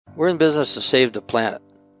We're in business to save the planet,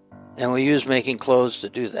 and we use making clothes to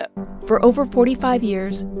do that. For over 45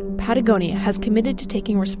 years, Patagonia has committed to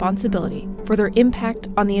taking responsibility for their impact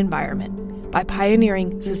on the environment by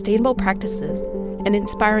pioneering sustainable practices and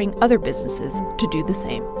inspiring other businesses to do the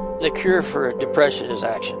same. The cure for depression is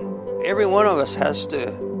action. Every one of us has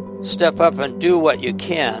to step up and do what you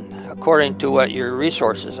can according to what your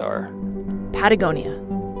resources are. Patagonia,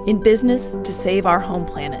 in business to save our home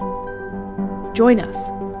planet. Join us.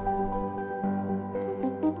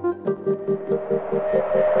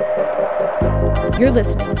 You're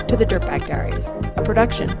listening to The Dirtbag Diaries, a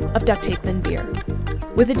production of Duct Tape Then Beer,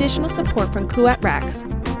 with additional support from Kuat Racks,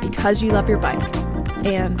 Because You Love Your Bike,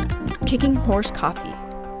 and Kicking Horse Coffee.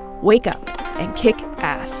 Wake up and kick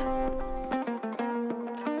ass.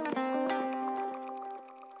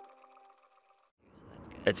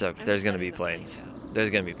 It's okay. There's gonna be planes.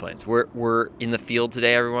 We're in the field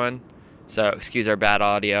today, everyone. So excuse our bad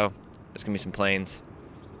audio. There's gonna be some planes.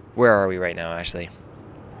 Where are we right now, Ashley?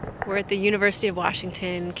 We're at the University of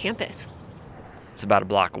Washington campus. It's about a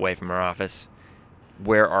block away from our office.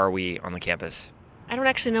 Where are we on the campus? I don't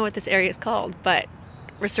actually know what this area is called, but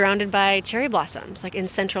we're surrounded by cherry blossoms, like in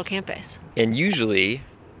central campus. And usually,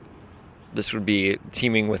 this would be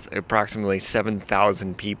teeming with approximately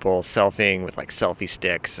 7,000 people selfieing with like selfie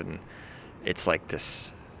sticks, and it's like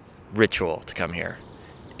this ritual to come here.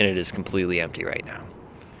 And it is completely empty right now.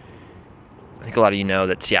 I think a lot of you know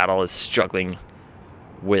that Seattle is struggling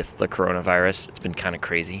with the coronavirus. It's been kind of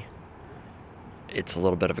crazy. It's a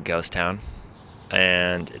little bit of a ghost town,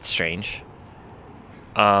 and it's strange.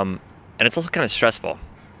 And it's also kind of stressful.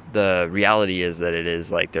 The reality is that it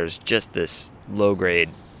is like there's just this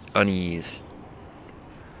low-grade unease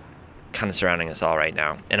kind of surrounding us all right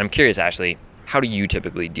now. And I'm curious, Ashley, how do you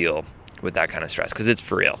typically deal with that kind of stress? Because it's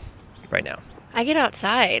for real right now. I get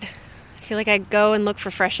outside. I feel like I go and look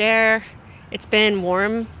for fresh air. It's been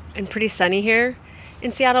warm and pretty sunny here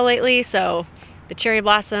in Seattle lately, so the cherry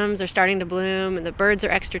blossoms are starting to bloom and the birds are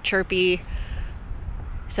extra chirpy.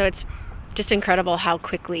 So it's just incredible how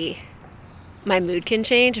quickly my mood can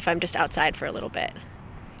change if I'm just outside for a little bit.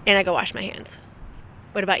 And I go wash my hands.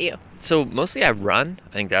 What about you? So mostly I run.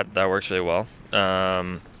 I think that works really well.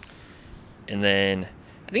 And then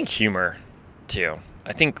I think humor too.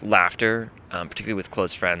 I think laughter, particularly with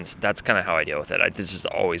close friends, that's kind of how I deal with it. This has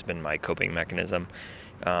always been my coping mechanism.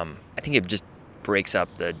 I think it just breaks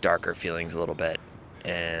up the darker feelings a little bit,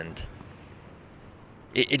 and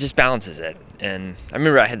it just balances it. And I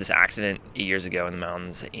remember I had this accident 8 years ago in the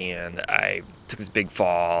mountains, and I took this big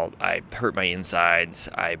fall. I hurt my insides.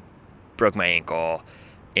 I broke my ankle,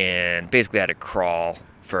 and basically had to crawl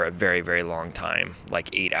for a very, very long time, like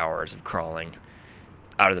 8 hours of crawling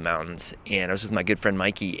out of the mountains. And I was with my good friend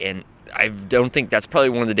Mikey, and I don't think that's probably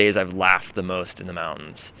one of the days I've laughed the most in the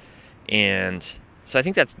mountains. And so I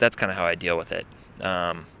think that's kind of how I deal with it.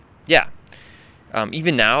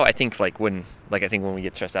 Even now, I think when we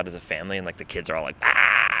get stressed out as a family and like the kids are all like,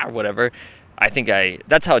 or whatever, I think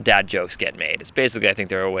that's how dad jokes get made. It's basically, I think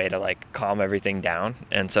they're a way to like calm everything down.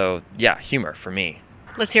 And so, yeah, humor for me.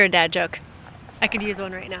 Let's hear a dad joke. I could use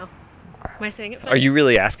one right now. Am I saying it funny? Are you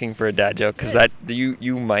really asking for a dad joke? Because that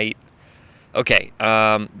you might. Okay,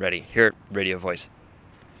 ready. Here, radio voice.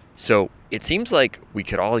 So it seems like we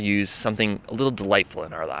could all use something a little delightful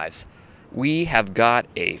in our lives. We have got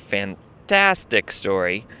a fantastic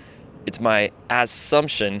story. It's my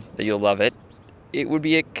assumption that you'll love it. It would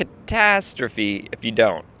be a catastrophe if you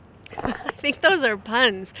don't. I think those are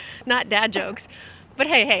puns, not dad jokes. But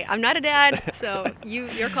hey, I'm not a dad, so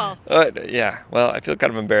your call. Yeah, well, I feel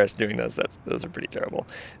kind of embarrassed doing those. Those are pretty terrible.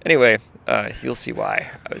 Anyway, you'll see why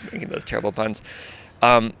I was making those terrible puns.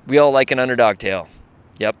 We all like an underdog tale.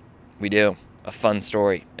 Yep, we do. A fun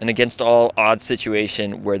story. An against all odds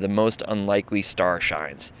situation where the most unlikely star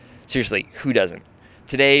shines. Seriously, who doesn't?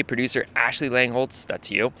 Today, producer Ashley Langholtz, that's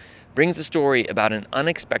you, brings a story about an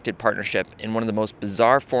unexpected partnership in one of the most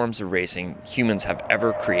bizarre forms of racing humans have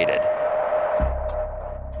ever created.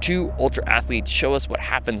 Two ultra athletes show us what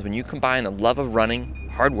happens when you combine the love of running,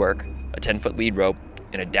 hard work, a 10-foot lead rope,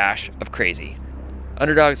 and a dash of crazy.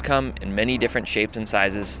 Underdogs come in many different shapes and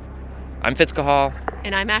sizes. I'm Fitz Cahal.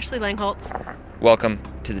 And I'm Ashley Langholtz. Welcome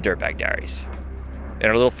to the Dirtbag Diaries. And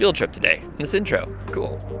our little field trip today in this intro.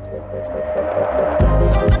 Cool.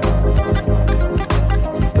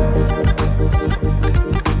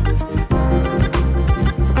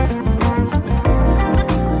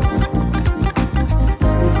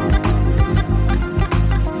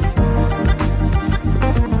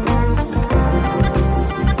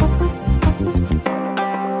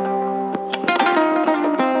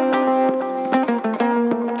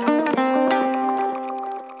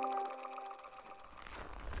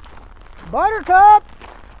 Buttercup!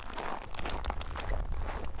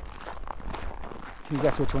 Can you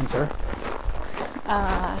guess which one's her?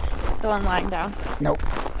 The one lying down. Nope.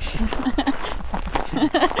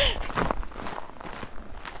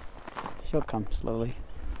 She'll come slowly.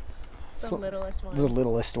 The littlest one. The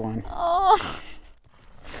littlest one. Oh.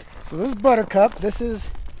 So this is Buttercup. This is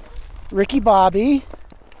Ricky Bobby,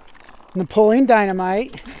 Napoleon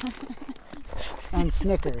Dynamite, and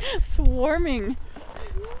Snickers. Swarming.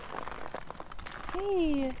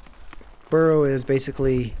 Hey. Burro is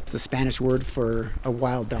basically the Spanish word for a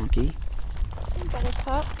wild donkey.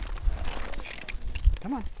 Buttercup.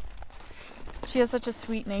 Come on. She has such a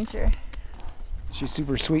sweet nature. She's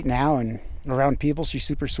super sweet now, and around people she's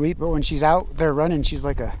super sweet, but when she's out there running, she's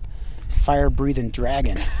like a fire-breathing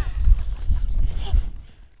dragon.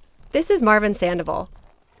 This is Marvin Sandoval.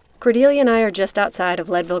 Cordelia and I are just outside of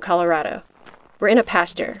Leadville, Colorado. We're in a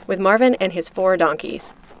pasture with Marvin and his 4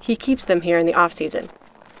 donkeys. He keeps them here in the off-season.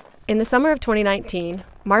 In the summer of 2019,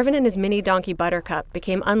 Marvin and his mini donkey Buttercup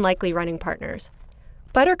became unlikely running partners.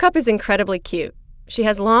 Buttercup is incredibly cute. She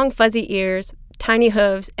has long, fuzzy ears, tiny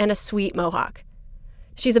hooves, and a sweet mohawk.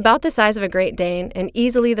 She's about the size of a Great Dane and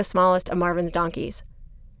easily the smallest of Marvin's donkeys.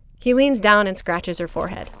 He leans down and scratches her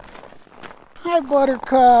forehead. Hi,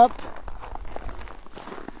 Buttercup.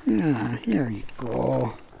 Here you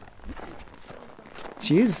go.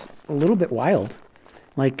 She is a little bit wild.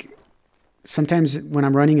 Like, sometimes when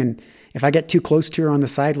I'm running and if I get too close to her on the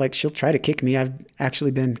side, like, she'll try to kick me. I've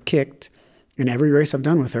actually been kicked in every race I've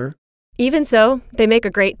done with her. Even so, they make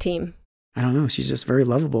a great team. I don't know. She's just very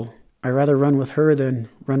lovable. I'd rather run with her than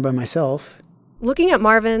run by myself. Looking at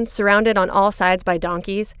Marvin, surrounded on all sides by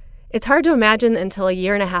donkeys, it's hard to imagine that until a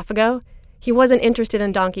year and a half ago, he wasn't interested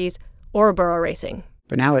in donkeys or burro racing.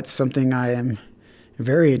 But now it's something I am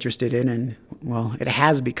very interested in, and, well, it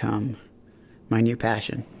has become my new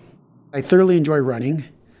passion. I thoroughly enjoy running,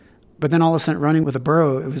 but then all of a sudden running with a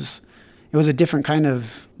burro, it was a different kind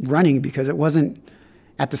of running because it wasn't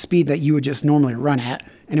at the speed that you would just normally run at.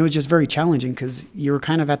 And it was just very challenging because you were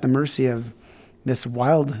kind of at the mercy of this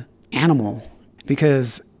wild animal,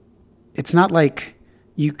 because it's not like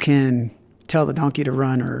you can tell the donkey to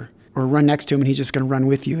run or run next to him and he's just going to run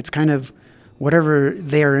with you. It's kind of whatever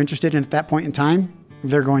they are interested in at that point in time,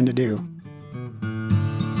 they're going to do.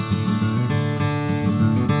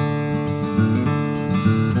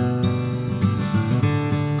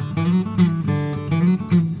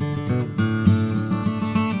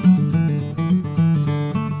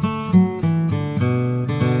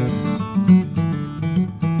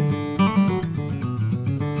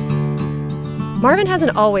 Marvin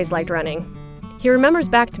hasn't always liked running. He remembers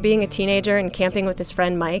back to being a teenager and camping with his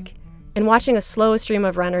friend Mike and watching a slow stream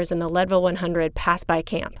of runners in the Leadville 100 pass by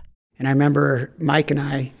camp. And I remember Mike and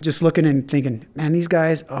I just looking and thinking, man, these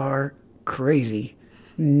guys are crazy.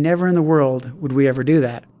 Never in the world would we ever do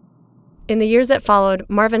that. In the years that followed,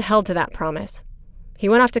 Marvin held to that promise. He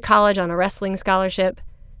went off to college on a wrestling scholarship,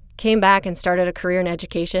 came back and started a career in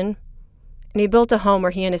education, and he built a home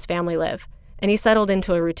where he and his family live, and he settled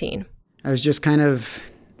into a routine. I was just kind of,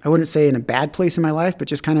 I wouldn't say in a bad place in my life, but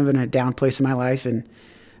just kind of in a down place in my life. And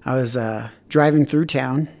I was driving through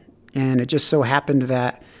town, and it just so happened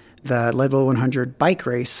that the Leadville 100 bike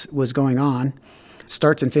race was going on.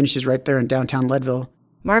 Starts and finishes right there in downtown Leadville.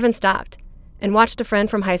 Marvin stopped and watched a friend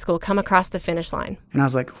from high school come across the finish line. And I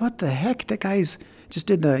was like, what the heck? That guy's just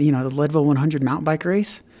did the Leadville 100 mountain bike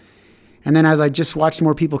race. And then as I just watched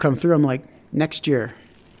more people come through, I'm like, next year,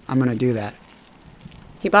 I'm going to do that.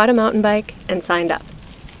 He bought a mountain bike and signed up.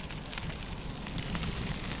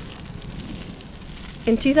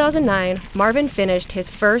 In 2009, Marvin finished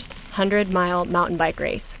his first 100-mile mountain bike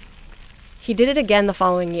race. He did it again the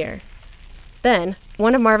following year. Then,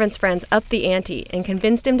 one of Marvin's friends upped the ante and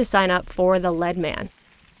convinced him to sign up for the Leadman.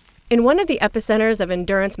 In one of the epicenters of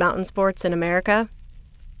endurance mountain sports in America,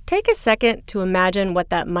 take a second to imagine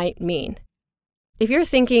what that might mean. If you're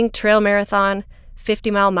thinking trail marathon,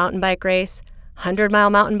 50-mile mountain bike race, 100-mile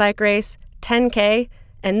mountain bike race, 10K,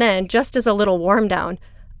 and then, just as a little warm down,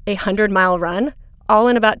 a 100-mile run, all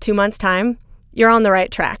in about 2 months' time, you're on the right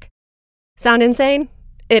track. Sound insane?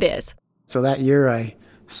 It is. So that year I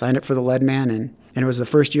signed up for the Leadman, and it was the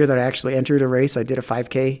first year that I actually entered a race. I did a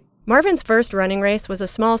 5K. Marvin's first running race was a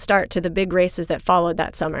small start to the big races that followed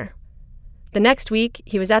that summer. The next week,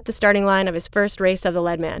 he was at the starting line of his first race of the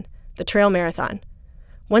Leadman, the trail marathon.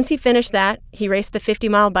 Once he finished that, he raced the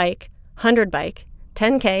 50-mile bike, 100 bike,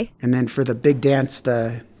 10K. And then for the big dance,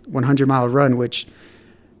 the 100-mile run, which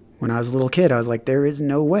when I was a little kid, I was like, there is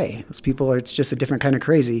no way. Those people, it's just a different kind of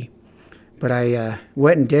crazy. But I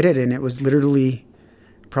went and did it, and it was literally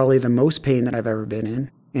probably the most pain that I've ever been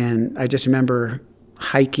in. And I just remember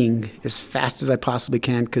hiking as fast as I possibly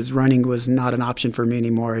can because running was not an option for me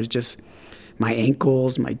anymore. It was just my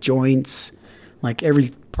ankles, my joints, like every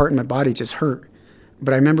part in my body just hurt.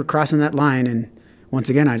 But I remember crossing that line, and once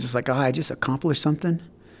again, I was just like, oh, I just accomplished something.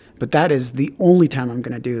 But that is the only time I'm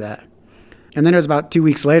going to do that. And then it was about 2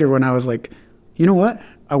 weeks later when I was like, you know what?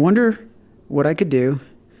 I wonder what I could do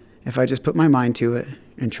if I just put my mind to it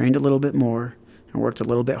and trained a little bit more and worked a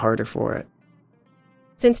little bit harder for it.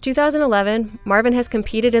 Since 2011, Marvin has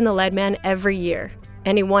competed in the Leadman every year,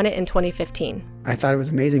 and he won it in 2015. I thought it was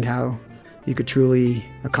amazing how you could truly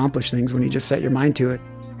accomplish things when you just set your mind to it.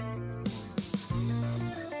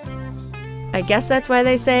 I guess that's why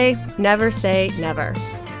they say never say never.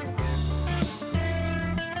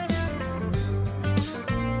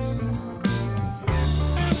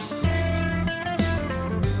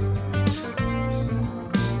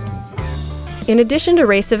 In addition to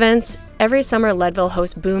race events, every summer Leadville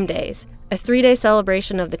hosts Boom Days, a 3-day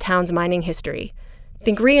celebration of the town's mining history.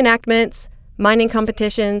 Think reenactments, mining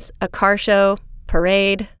competitions, a car show,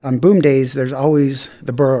 parade. On Boom Days, there's always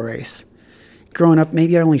the burro race. Growing up,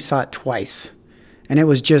 maybe I only saw it twice, and it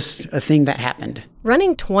was just a thing that happened.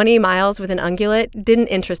 Running 20 miles with an ungulate didn't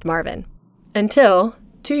interest Marvin. Until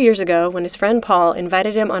 2 years ago when his friend Paul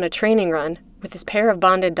invited him on a training run with his pair of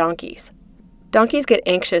bonded donkeys. Donkeys get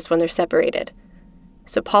anxious when they're separated.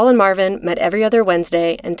 So Paul and Marvin met every other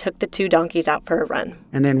Wednesday and took the 2 donkeys out for a run.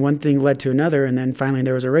 And then one thing led to another, and then finally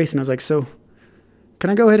there was a race, and I was like, so can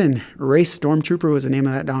I go ahead and race Stormtrooper was the name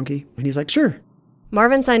of that donkey? And he's like, sure.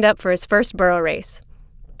 Marvin signed up for his first burro race,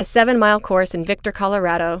 a 7-mile course in Victor,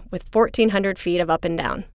 Colorado with 1,400 feet of up and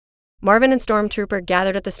down. Marvin and Stormtrooper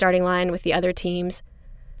gathered at the starting line with the other teams.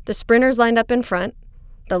 The sprinters lined up in front,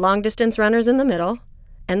 the long-distance runners in the middle,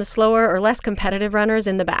 and the slower or less competitive runners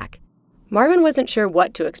in the back. Marvin wasn't sure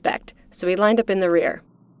what to expect, so he lined up in the rear.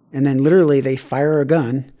 And then literally they fire a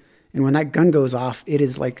gun, and when that gun goes off, it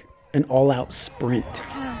is like an all-out sprint.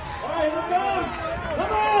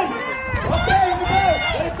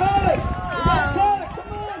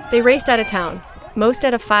 They raced out of town, most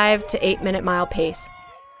at a 5 to 8 minute mile pace.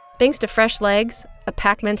 Thanks to fresh legs, a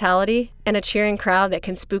pack mentality, and a cheering crowd that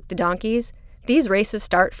can spook the donkeys, these races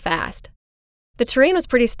start fast. The terrain was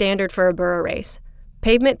pretty standard for a burro race.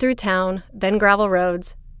 Pavement through town, then gravel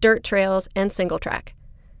roads, dirt trails, and single track.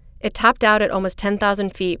 It topped out at almost 10,000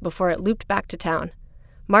 feet before it looped back to town.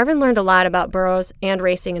 Marvin learned a lot about burros and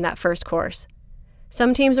racing in that first course.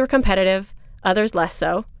 Some teams were competitive, others less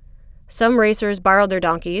so. Some racers borrowed their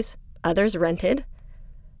donkeys, others rented.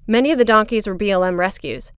 Many of the donkeys were BLM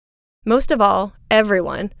rescues. Most of all,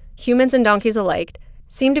 everyone, humans and donkeys alike,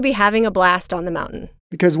 seemed to be having a blast on the mountain.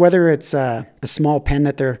 Because whether it's a small pen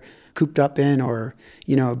that they're cooped up in or,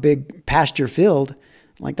 a big pasture field,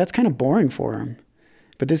 like that's kind of boring for them.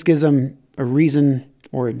 But this gives them a reason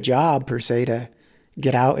or a job per se to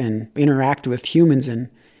get out and interact with humans. And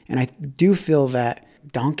I do feel that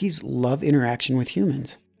donkeys love interaction with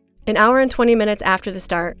humans. An hour and 20 minutes after the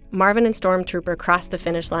start, Marvin and Stormtrooper crossed the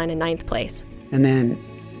finish line in 9th place. And then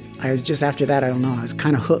I was just after that, I was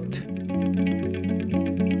kind of hooked.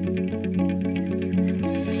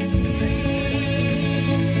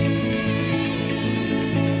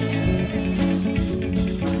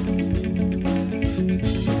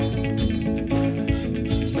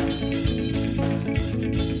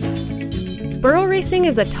 Burro racing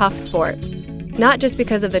is a tough sport, not just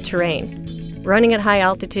because of the terrain. Running at high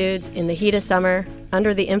altitudes, in the heat of summer,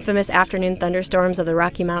 under the infamous afternoon thunderstorms of the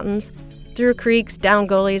Rocky Mountains, through creeks, down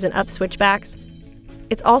gullies, and up switchbacks.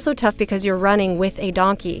 It's also tough because you're running with a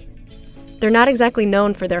donkey. They're not exactly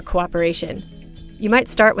known for their cooperation. You might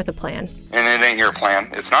start with a plan. And it ain't your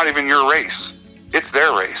plan. It's not even your race. It's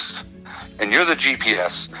their race. And you're the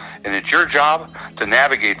GPS, and it's your job to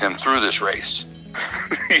navigate them through this race.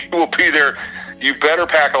 You will be there. You better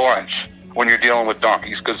pack a lunch when you're dealing with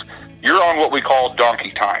donkeys because you're on what we call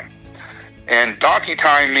donkey time. And donkey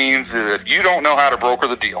time means that if you don't know how to broker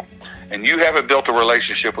the deal and you haven't built a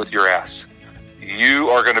relationship with your ass, you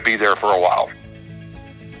are going to be there for a while.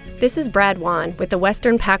 This is Brad Wan with the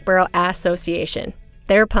Western Packburro Association.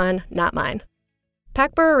 Their pun, not mine.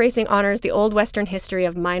 Packburro racing honors the old Western history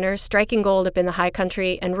of miners striking gold up in the high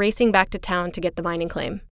country and racing back to town to get the mining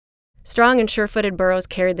claim. Strong and sure-footed burros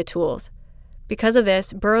carried the tools. Because of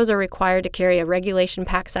this, burros are required to carry a regulation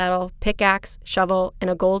pack saddle, pickaxe, shovel, and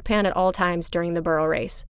a gold pan at all times during the burro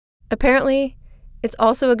race. Apparently, it's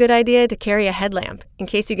also a good idea to carry a headlamp in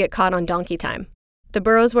case you get caught on donkey time. The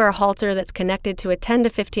burros wear a halter that's connected to a 10 to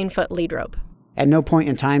 15-foot lead rope. At no point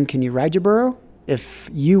in time can you ride your burro. If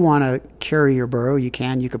you want to carry your burro, you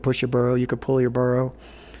can. You could push your burro, you could pull your burro.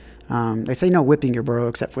 They say no whipping your burro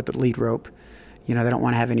except with the lead rope. They don't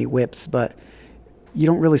want to have any whips, but you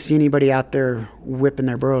don't really see anybody out there whipping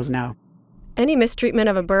their burros now. Any mistreatment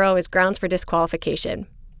of a burro is grounds for disqualification.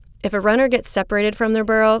 If a runner gets separated from their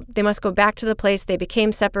burro, they must go back to the place they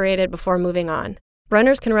became separated before moving on.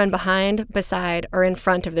 Runners can run behind, beside, or in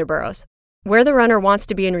front of their burros. Where the runner wants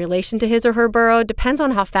to be in relation to his or her burro depends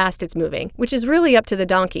on how fast it's moving, which is really up to the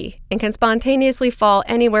donkey, and can spontaneously fall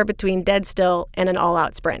anywhere between dead still and an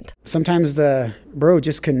all-out sprint. Sometimes the burro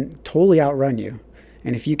just can totally outrun you,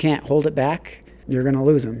 and if you can't hold it back, you're going to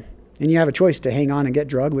lose them. And you have a choice to hang on and get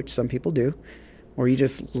drugged, which some people do, or you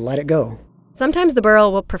just let it go. Sometimes the burro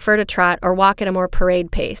will prefer to trot or walk at a more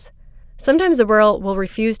parade pace. Sometimes the burro will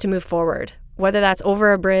refuse to move forward, whether that's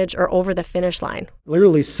over a bridge or over the finish line.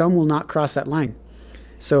 Literally, some will not cross that line.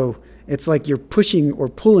 So it's like you're pushing or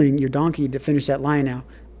pulling your donkey to finish that line. Now,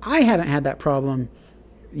 I haven't had that problem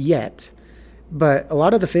yet, but a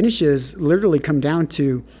lot of the finishes literally come down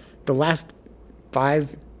to the last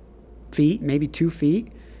 5 feet, maybe 2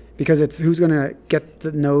 feet, because it's who's going to get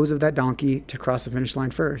the nose of that donkey to cross the finish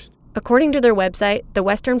line first. According to their website, the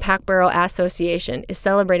Western Pack Burro Association is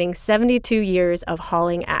celebrating 72 years of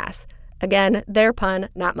hauling ass. Again, their pun,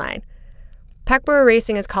 not mine. Pack burro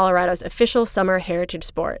racing is Colorado's official summer heritage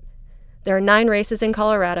sport. There are 9 races in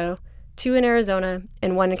Colorado, 2 in Arizona,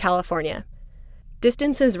 and 1 in California.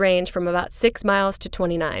 Distances range from about 6 miles to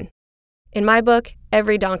 29. In my book,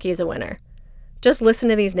 every donkey is a winner. Just listen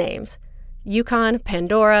to these names: Yukon,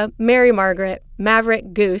 Pandora, Mary Margaret,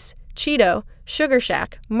 Maverick, Goose, Cheeto, Sugar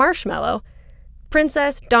Shack, Marshmallow,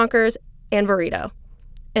 Princess, Donkers, and Burrito.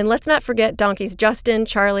 And let's not forget donkeys Justin,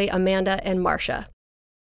 Charlie, Amanda, and Marcia.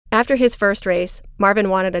 After his first race, Marvin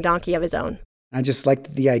wanted a donkey of his own. I just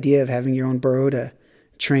liked the idea of having your own burro to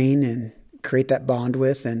train and create that bond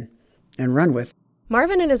with and run with.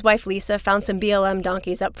 Marvin and his wife Lisa found some BLM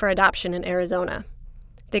donkeys up for adoption in Arizona.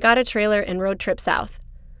 They got a trailer and road trip south.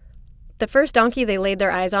 The first donkey they laid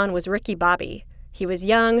their eyes on was Ricky Bobby. He was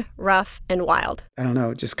young, rough, and wild. I don't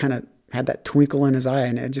know, just kind of had that twinkle in his eye,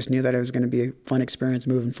 and I just knew that it was going to be a fun experience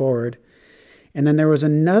moving forward. And then there was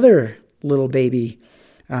another little baby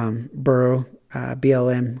burro,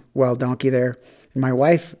 BLM wild donkey there. And my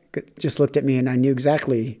wife just looked at me, and I knew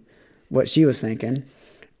exactly what she was thinking.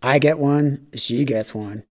 I get one, she gets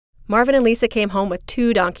one. Marvin and Lisa came home with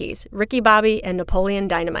 2 donkeys, Ricky Bobby and Napoleon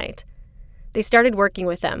Dynamite. They started working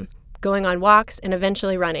with them, going on walks and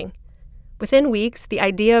eventually running. Within weeks, the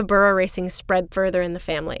idea of burro racing spread further in the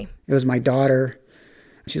family. It was my daughter.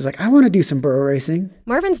 She's like, I want to do some burro racing.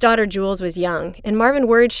 Marvin's daughter, Jules, was young, and Marvin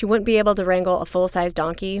worried she wouldn't be able to wrangle a full-size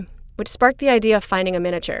donkey, which sparked the idea of finding a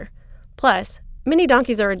miniature. Plus, mini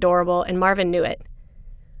donkeys are adorable, and Marvin knew it.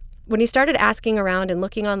 When he started asking around and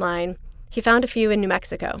looking online, he found a few in New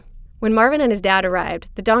Mexico. When Marvin and his dad arrived,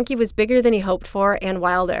 the donkey was bigger than he hoped for and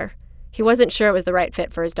wilder. He wasn't sure it was the right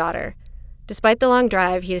fit for his daughter. Despite the long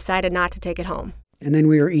drive, he decided not to take it home. And then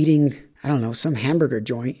we were eating, some hamburger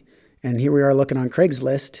joint. And here we are looking on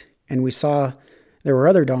Craigslist, and we saw there were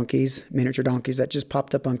other donkeys, miniature donkeys, that just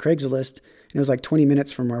popped up on Craigslist. And it was like 20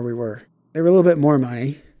 minutes from where we were. They were a little bit more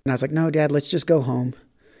money. And I was like, no, Dad, let's just go home.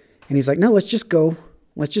 And he's like, no, let's just go.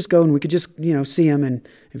 Let's just go, and we could just, see them. And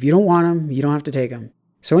if you don't want them, you don't have to take them.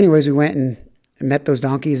 So anyways, we went and met those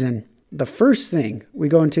donkeys. And the first thing, we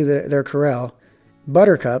go into their corral,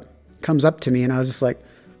 Buttercup comes up to me, and I was just like,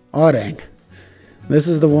 oh, dang, this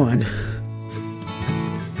is the one.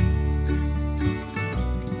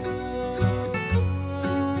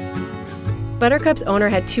 Buttercup's owner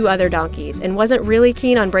had 2 other donkeys and wasn't really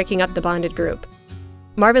keen on breaking up the bonded group.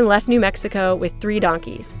 Marvin left New Mexico with 3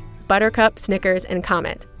 donkeys, Buttercup, Snickers, and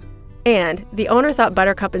Comet. And the owner thought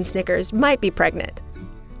Buttercup and Snickers might be pregnant.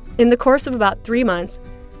 In the course of about 3 months,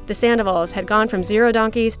 the Sandovals had gone from 0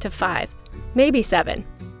 donkeys to 5, maybe 7.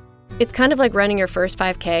 It's kind of like running your first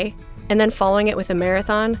 5K and then following it with a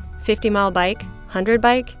marathon, 50-mile bike, 100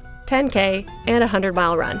 bike, 10K, and a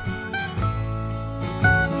 100-mile run.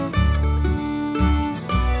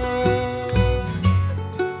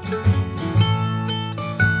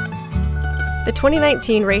 The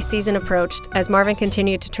 2019 race season approached as Marvin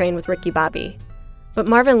continued to train with Ricky Bobby. But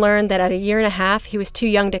Marvin learned that at a year and a half, he was too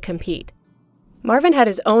young to compete. Marvin had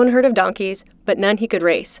his own herd of donkeys, but none he could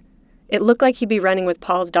race. It looked like he'd be running with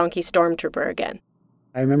Paul's donkey Stormtrooper again.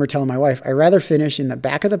 I remember telling my wife, I'd rather finish in the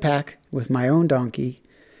back of the pack with my own donkey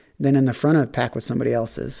than in the front of the pack with somebody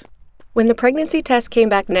else's. When the pregnancy test came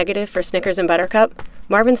back negative for Snickers and Buttercup,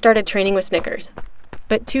 Marvin started training with Snickers.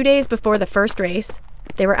 But 2 days before the first race,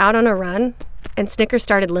 they were out on a run, and Snickers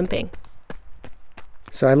started limping.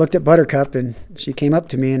 So I looked at Buttercup, and she came up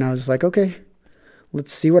to me, and I was like, okay,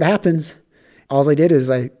 let's see what happens. all I did is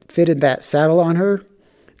I fitted that saddle on her,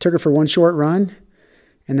 took her for one short run,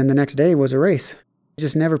 and then the next day was a race. I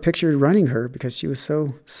just never pictured running her because she was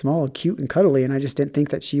so small, cute, and cuddly, and I just didn't think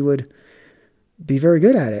that she would be very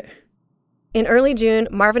good at it. In early June,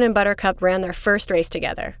 Marvin and Buttercup ran their first race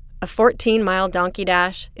together, a 14-mile donkey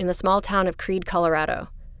dash in the small town of Creede, Colorado.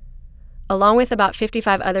 Along with about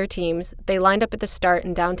 55 other teams, they lined up at the start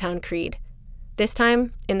in downtown Creede, this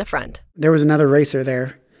time in the front. There was another racer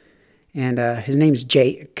there, and his name's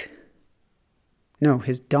Jake. No,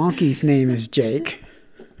 his donkey's name is Jake.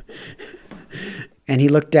 And he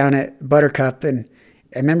looked down at Buttercup, and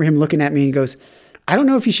I remember him looking at me and he goes, I don't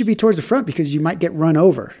know if you should be towards the front because you might get run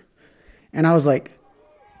over. And I was like,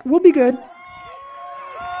 we'll be good.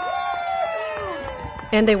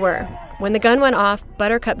 And they were. When the gun went off,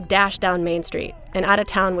 Buttercup dashed down Main Street and out of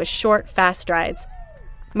town with short, fast strides.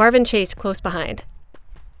 Marvin chased close behind.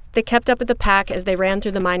 They kept up with the pack as they ran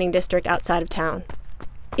through the mining district outside of town.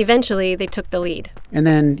 Eventually, they took the lead. And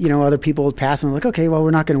then, other people would pass and they're like, okay, well,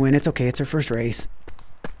 we're not going to win. It's okay. It's our first race.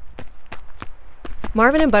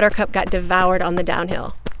 Marvin and Buttercup got devoured on the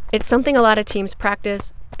downhill. It's something a lot of teams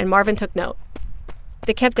practice, and Marvin took note.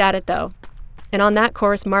 They kept at it, though. And on that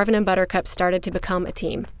course, Marvin and Buttercup started to become a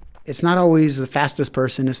team. It's not always the fastest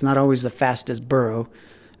person. It's not always the fastest burro.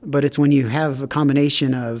 But it's when you have a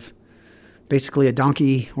combination of basically a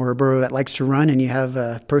donkey or a burro that likes to run and you have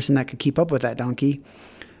a person that could keep up with that donkey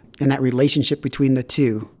and that relationship between the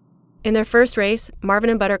two. In their first race, Marvin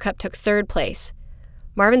and Buttercup took third place.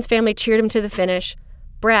 Marvin's family cheered him to the finish.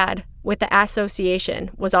 Brad, with the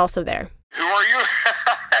association, was also there. Who are you?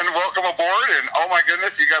 And welcome aboard. And oh my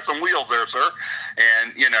goodness, you got some wheels there, sir.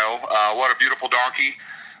 And, what a beautiful donkey.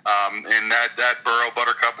 And that burro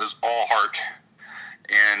Buttercup is all heart.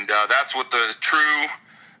 And that's what the true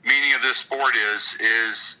meaning of this sport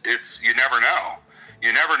is it's you never know.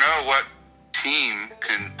 You never know what team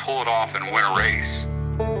can pull it off and win a race.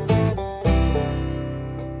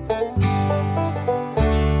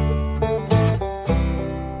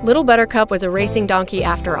 Little Buttercup was a racing donkey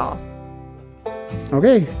after all.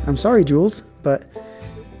 Okay, I'm sorry, Jules, but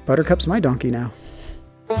Buttercup's my donkey now.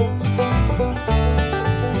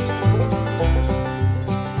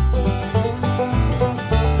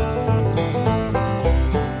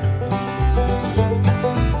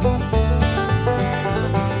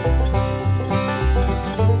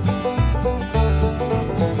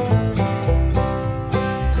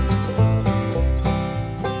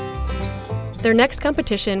 Their next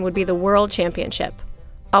competition would be the World Championship.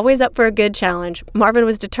 Always up for a good challenge, Marvin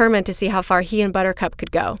was determined to see how far he and Buttercup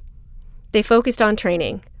could go. They focused on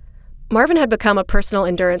training. Marvin had become a personal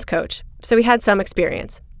endurance coach, so he had some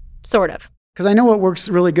experience. Sort of. Because I know what works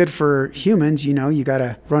really good for humans. You got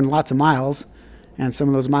to run lots of miles, and some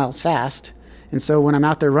of those miles fast. And so when I'm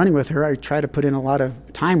out there running with her, I try to put in a lot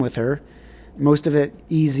of time with her, most of it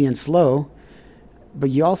easy and slow.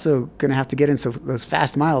 But you also going to have to get in those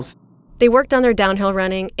fast miles. They worked on their downhill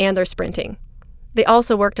running and their sprinting. They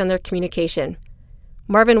also worked on their communication.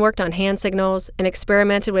 Marvin worked on hand signals and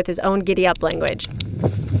experimented with his own giddy-up language. A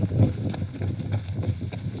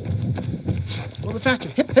little bit faster.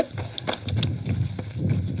 Hip, hip.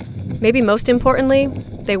 Maybe most importantly,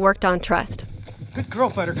 they worked on trust. Good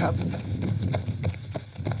girl, Buttercup.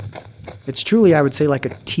 It's truly, I would say, like a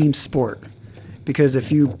team sport. Because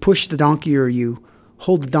if you push the donkey or you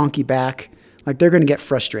hold the donkey back, they're going to get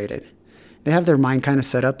frustrated. They have their mind kind of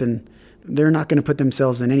set up and they're not going to put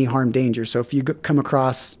themselves in any harm, danger. So if you come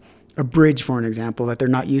across a bridge, for an example, that they're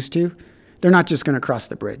not used to, they're not just going to cross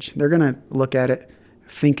the bridge. They're going to look at it,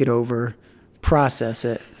 think it over, process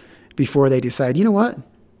it before they decide, you know what,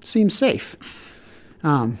 seems safe.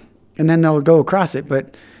 And then they'll go across it.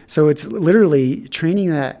 But so it's literally training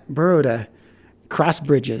that burro to cross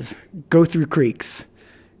bridges, go through creeks,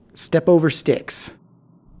 step over sticks.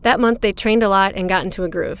 That month, they trained a lot and got into a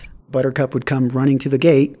groove. Buttercup would come running to the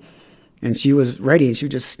gate, and she was ready, and she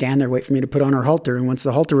would just stand there, wait for me to put on her halter. And once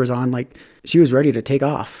the halter was on, she was ready to take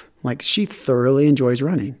off. She thoroughly enjoys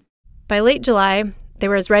running. By late July, they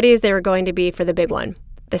were as ready as they were going to be for the big one,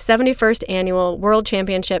 the 71st annual World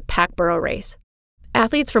Championship Pack Burro Race.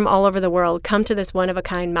 Athletes from all over the world come to this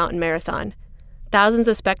one-of-a-kind mountain marathon. Thousands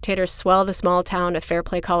of spectators swell the small town of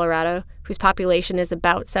Fairplay, Colorado, whose population is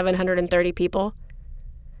about 730 people.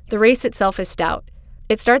 The race itself is stout.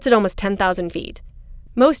 It starts at almost 10,000 feet.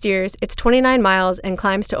 Most years, it's 29 miles and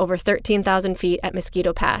climbs to over 13,000 feet at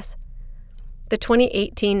Mosquito Pass. The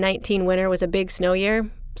 2018-19 winter was a big snow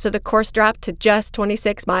year, so the course dropped to just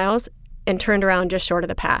 26 miles and turned around just short of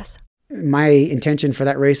the pass. My intention for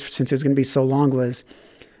that race, since it was going to be so long, was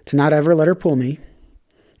to not ever let her pull me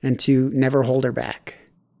and to never hold her back.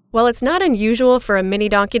 While it's not unusual for a mini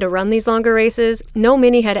donkey to run these longer races, no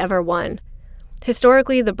mini had ever won.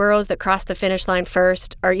 Historically, the burros that cross the finish line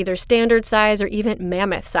first are either standard size or even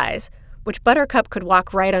mammoth size, which Buttercup could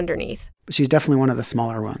walk right underneath. She's definitely one of the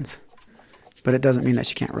smaller ones, but it doesn't mean that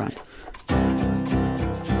she can't run.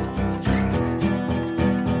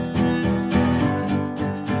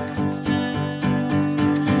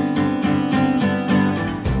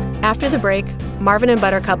 After the break, Marvin and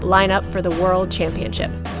Buttercup line up for the World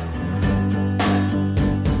Championship.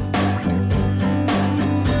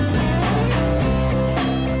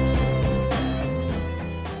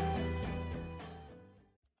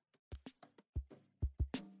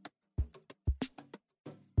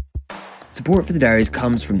 Support for the Diaries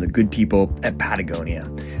comes from the good people at Patagonia.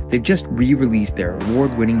 They've just re-released their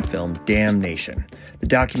award-winning film, Damnation. The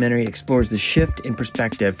documentary explores the shift in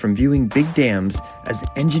perspective from viewing big dams as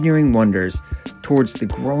engineering wonders towards the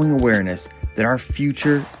growing awareness that our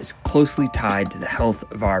future is closely tied to the health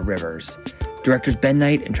of our rivers. Directors Ben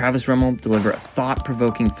Knight and Travis Rummel deliver a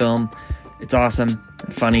thought-provoking film. It's awesome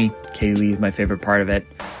and funny. Katie Lee is my favorite part of it.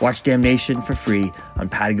 Watch Damnation for free on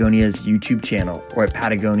Patagonia's YouTube channel or at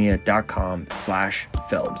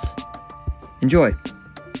patagonia.com/films. Enjoy.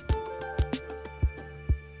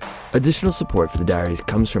 Additional support for the Diaries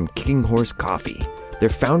comes from Kicking Horse Coffee. Their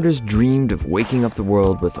founders dreamed of waking up the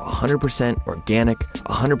world with 100% organic,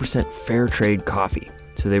 100% fair trade coffee.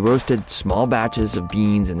 So they roasted small batches of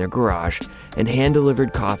beans in their garage and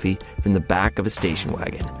hand-delivered coffee from the back of a station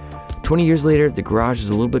wagon. 20 years later, the garage is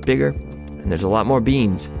a little bit bigger, and there's a lot more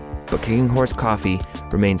beans, but Kicking Horse Coffee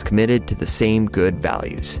remains committed to the same good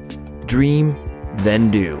values. Dream, then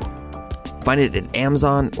do. Find it at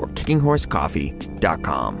Amazon or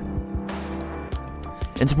kickingHorseCoffee.com.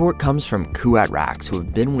 And support comes from Kuat Racks, who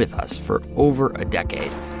have been with us for over a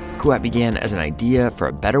decade. Kuat began as an idea for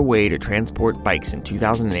a better way to transport bikes in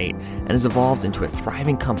 2008 and has evolved into a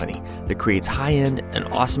thriving company that creates high-end and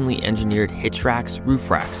awesomely engineered hitch racks,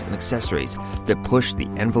 roof racks, and accessories that push the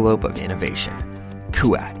envelope of innovation.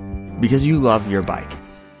 Kuat, because you love your bike.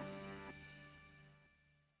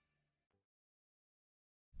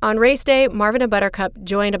 On race day, Marvin and Buttercup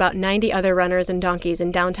joined about 90 other runners and donkeys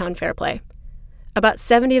in downtown Fairplay. About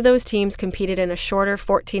 70 of those teams competed in a shorter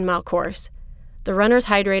 14-mile course. The runners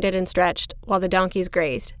hydrated and stretched, while the donkeys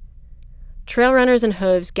grazed. Trail runners and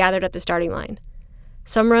hooves gathered at the starting line.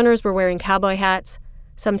 Some runners were wearing cowboy hats.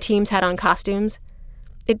 Some teams had on costumes.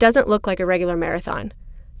 It doesn't look like a regular marathon.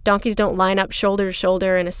 Donkeys don't line up shoulder to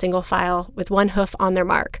shoulder in a single file with one hoof on their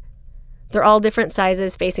mark. They're all different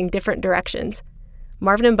sizes facing different directions.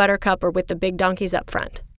 Marvin and Buttercup are with the big donkeys up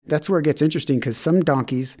front. That's where it gets interesting, because some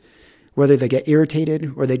donkeys, whether they get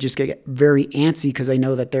irritated or they just get very antsy because they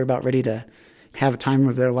know that they're about ready to have a time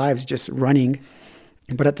of their lives just running.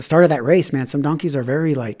 But at the start of that race, man, some donkeys are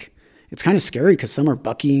very it's kind of scary because some are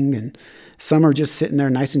bucking and some are just sitting there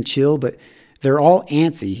nice and chill, but they're all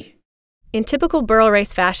antsy. In typical burro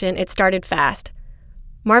race fashion, it started fast.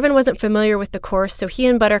 Marvin wasn't familiar with the course, so he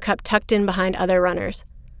and Buttercup tucked in behind other runners.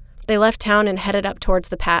 They left town and headed up towards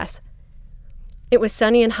the pass. It was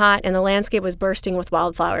sunny and hot, and the landscape was bursting with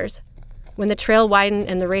wildflowers. When the trail widened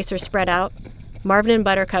and the racers spread out, Marvin and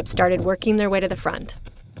Buttercup started working their way to the front.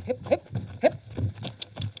 Hip, hip, hip.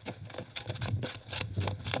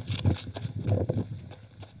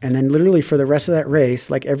 And then literally for the rest of that race,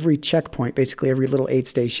 like every checkpoint, basically every little aid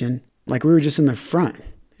station, like we were just in the front.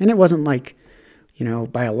 And it wasn't by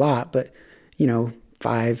a lot, but,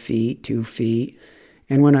 5 feet, 2 feet.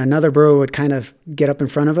 And when another burro would kind of get up in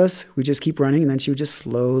front of us, we'd just keep running, and then she would just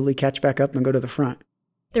slowly catch back up and go to the front.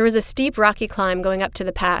 There was a steep, rocky climb going up to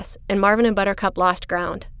the pass, and Marvin and Buttercup lost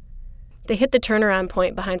ground. They hit the turnaround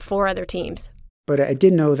point behind 4 other teams. But I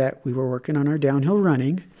did know that we were working on our downhill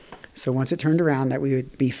running, so once it turned around that we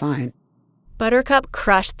would be fine. Buttercup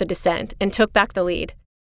crushed the descent and took back the lead.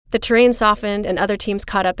 The terrain softened and other teams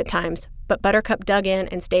caught up at times, but Buttercup dug in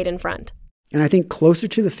and stayed in front. And I think closer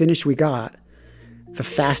to the finish we got, the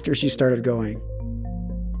faster she started going.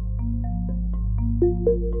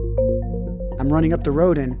 I'm running up the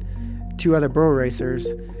road and 2 other burro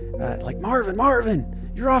racers,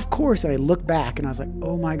 Marvin, you're off course. And I looked back and I was like,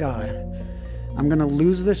 oh my God, I'm going to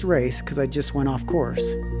lose this race because I just went off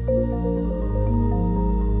course.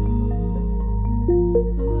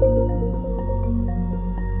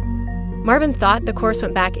 Marvin thought the course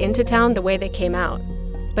went back into town the way they came out,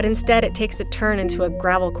 but instead it takes a turn into a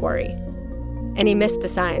gravel quarry. And he missed the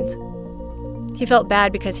signs. He felt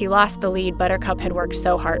bad because he lost the lead Buttercup had worked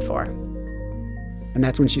so hard for. And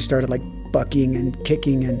that's when she started bucking and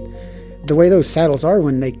kicking, and the way those saddles are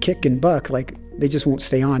when they kick and buck, they just won't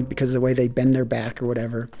stay on because of the way they bend their back or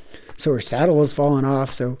whatever. So her saddle was falling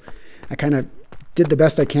off. So I kind of did the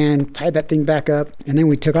best I can, tied that thing back up, and then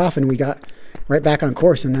we took off and we got right back on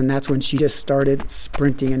course. And then that's when she just started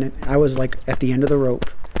sprinting, and I was like at the end of the rope,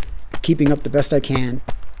 keeping up the best I can.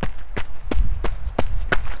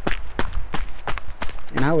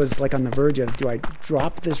 And I was like on the verge of, do I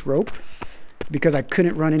drop this rope because I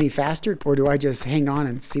couldn't run any faster, or do I just hang on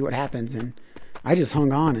and see what happens? And I just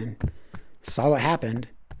hung on and saw what happened.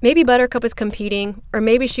 Maybe Buttercup was competing, or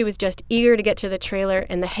maybe she was just eager to get to the trailer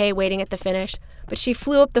and the hay waiting at the finish, but she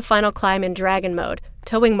flew up the final climb in dragon mode,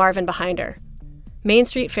 towing Marvin behind her. Main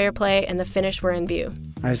Street Fair Play and the finish were in view.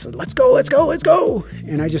 I said, let's go, let's go, let's go.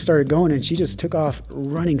 And I just started going, and she just took off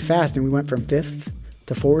running fast, and we went from 5th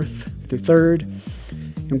to 4th to 3rd.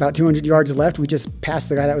 And about 200 yards left, we just passed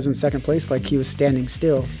the guy that was in 2nd place like he was standing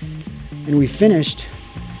still. And we finished,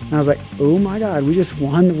 and I was like, oh my God, we just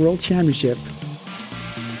won the World Championship.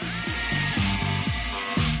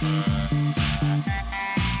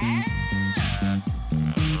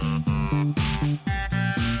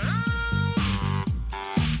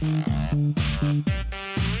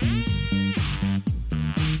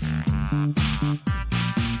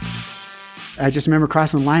 I just remember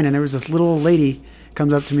crossing the line, and there was this little old lady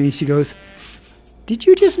comes up to me, and she goes, did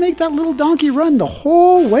you just make that little donkey run the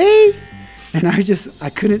whole way? And I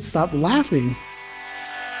couldn't stop laughing.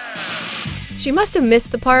 She must have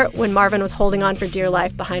missed the part when Marvin was holding on for dear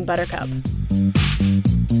life behind Buttercup.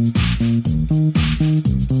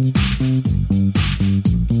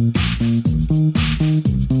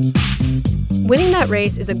 Winning that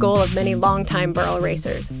race is a goal of many longtime burro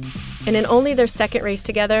racers. And in only their 2nd race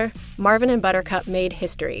together, Marvin and Buttercup made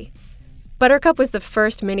history. Buttercup was the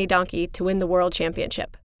first mini donkey to win the World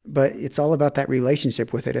Championship. But it's all about that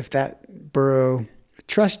relationship with it. If that burro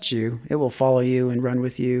trusts you, it will follow you and run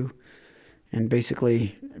with you and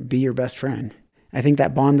basically be your best friend. I think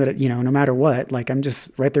that bond that, no matter what, like I'm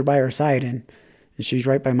just right there by her side and she's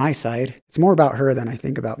right by my side. It's more about her than I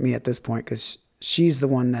think about me at this point, because she's the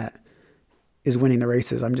one that is winning the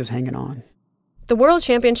races. I'm just hanging on. The World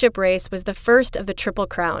Championship race was the first of the Triple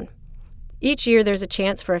Crown. Each year there's a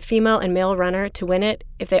chance for a female and male runner to win it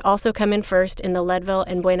if they also come in first in the Leadville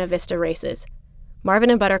and Buena Vista races. Marvin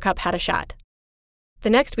and Buttercup had a shot. The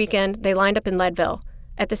next weekend, they lined up in Leadville,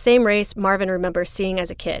 at the same race Marvin remembers seeing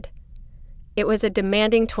as a kid. It was a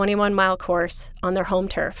demanding 21-mile course on their home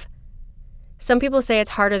turf. Some people say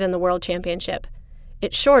it's harder than the World Championship.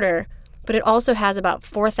 It's shorter, but it also has about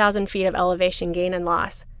 4,000 feet of elevation gain and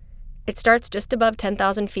loss. It starts just above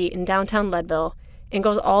 10,000 feet in downtown Leadville and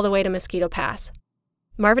goes all the way to Mosquito Pass.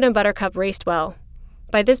 Marvin and Buttercup raced well.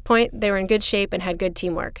 By this point, they were in good shape and had good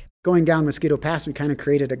teamwork. Going down Mosquito Pass, we kind of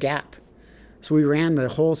created a gap. So we ran the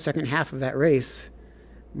whole second half of that race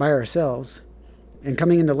by ourselves. And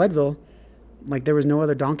coming into Leadville, like there was no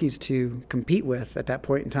other donkeys to compete with at that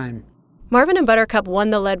point in time. Marvin and Buttercup won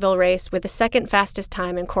the Leadville race with the 2nd fastest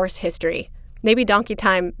time in course history. Maybe donkey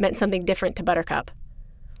time meant something different to Buttercup.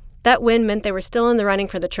 That win meant they were still in the running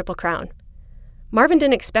for the Triple Crown. Marvin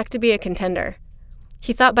didn't expect to be a contender.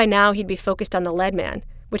 He thought by now he'd be focused on the Leadman,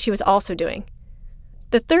 which he was also doing.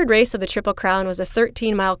 The 3rd race of the Triple Crown was a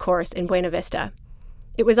 13-mile course in Buena Vista.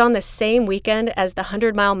 It was on the same weekend as the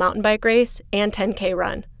 100-mile mountain bike race and 10K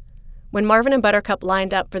run. When Marvin and Buttercup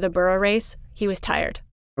lined up for the burro race, he was tired.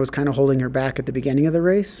 I was kind of holding her back at the beginning of the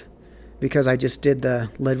race because I just did the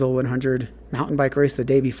Leadville 100 mountain bike race the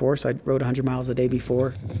day before, so I rode 100 miles the day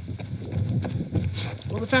before. A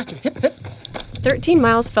little bit faster. Hip, hip. 13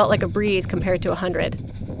 miles felt like a breeze compared to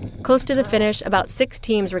 100. Close to the finish, about 6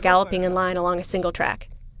 teams were galloping in line along a single track.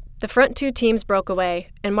 The front 2 teams broke away,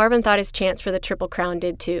 and Marvin thought his chance for the Triple Crown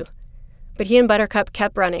did too. But he and Buttercup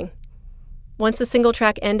kept running. Once the single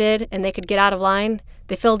track ended and they could get out of line,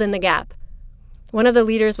 they filled in the gap. One of the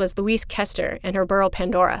leaders was Louise Kester and her burro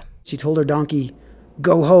Pandora. She told her donkey,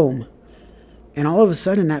 go home. And all of a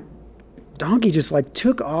sudden that donkey just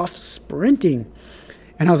took off sprinting.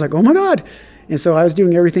 And I was like, oh my God. And so I was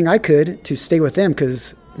doing everything I could to stay with them,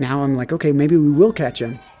 because now I'm like, okay, maybe we will catch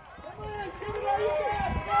him.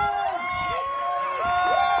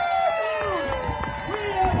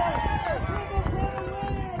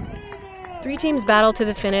 Three teams battled to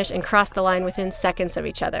the finish and crossed the line within seconds of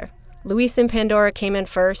each other. Luis and Pandora came in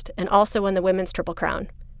first and also won the women's Triple Crown.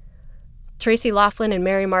 Tracy Laughlin and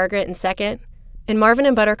Mary Margaret in second, and Marvin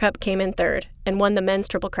and Buttercup came in third and won the men's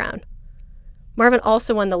Triple Crown. Marvin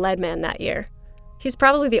also won the Leadman that year. He's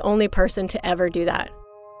probably the only person to ever do that.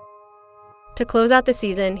 To close out the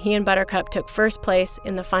season, he and Buttercup took first place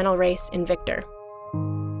in the final race in Victor.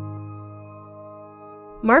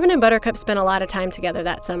 Marvin and Buttercup spent a lot of time together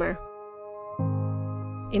that summer.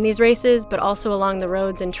 in these races, but also along the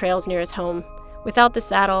roads and trails near his home, without the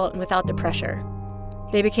saddle and without the pressure.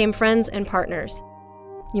 They became friends and partners.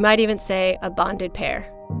 You might even say a bonded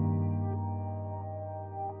pair.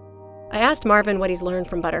 I asked Marvin what he's learned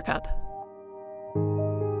from Buttercup.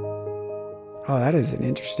 Oh, that is an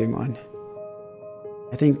interesting one.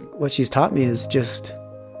 I think what she's taught me is just,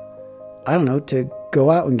 I don't know, to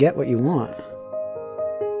go out and get what you want.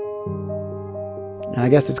 And I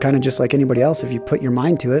guess it's kind of just like anybody else. If you put your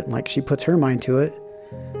mind to it, like she puts her mind to it,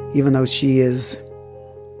 even though she is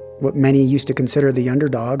what many used to consider the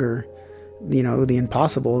underdog or, you know, the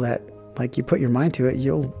impossible, that like you put your mind to it,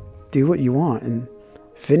 you'll do what you want and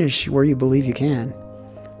finish where you believe you can.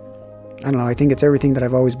 I don't know, I think it's everything that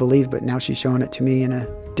I've always believed, but now she's showing it to me in a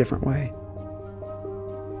different way.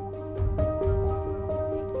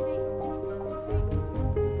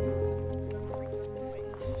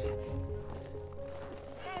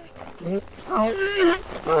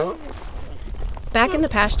 Back in the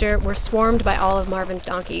pasture, we're swarmed by all of Marvin's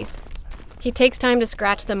donkeys. He takes time to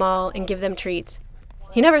scratch them all and give them treats.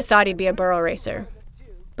 He never thought he'd be a burro racer.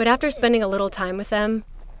 But after spending a little time with them,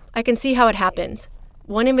 I can see how it happens.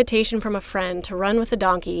 One invitation from a friend to run with a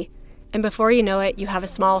donkey, and before you know it, you have a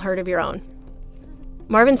small herd of your own.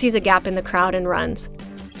 Marvin sees a gap in the crowd and runs,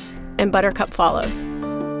 and Buttercup follows.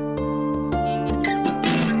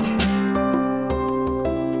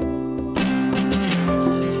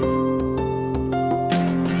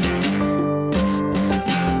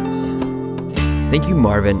 Thank you,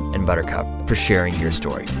 Marvin and Buttercup, for sharing your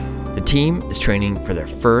story. The team is training for their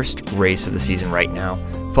first race of the season right now.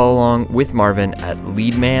 Follow along with Marvin at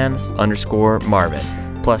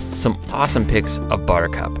leadman_Marvin, plus some awesome pics of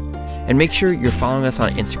Buttercup. And make sure you're following us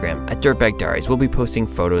on Instagram at Dirtbag Diaries. We'll be posting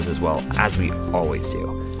photos as well, as we always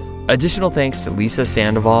do. Additional thanks to Lisa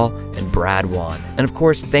Sandoval and Brad Wan. And of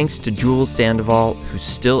course, thanks to Jules Sandoval, who's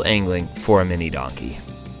still angling for a mini donkey.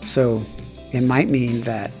 So it might mean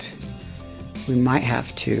that we might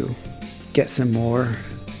have to get some more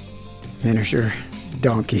miniature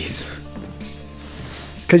donkeys.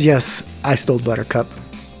 Because yes, I stole Buttercup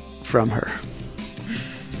from her.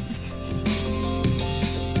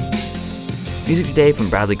 Music today from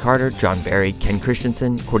Bradley Carter, John Barry, Ken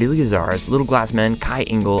Christensen, Cordelia Zars, Little Glass Men, Kai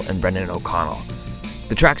Engel, and Brendan O'Connell.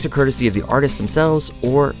 The tracks are courtesy of the artists themselves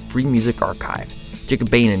or Free Music Archive. Jacob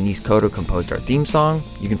Bain and Nis Cotto composed our theme song.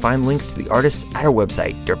 You can find links to the artists at our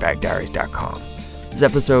website, dirtbagdiaries.com. This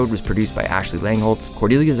episode was produced by Ashley Langholtz,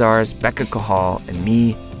 Cordelia Zars, Becca Cahal, and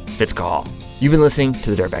me, Fitz Cahal. You've been listening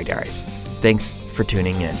to the Dirtbag Diaries. Thanks for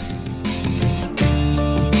tuning in.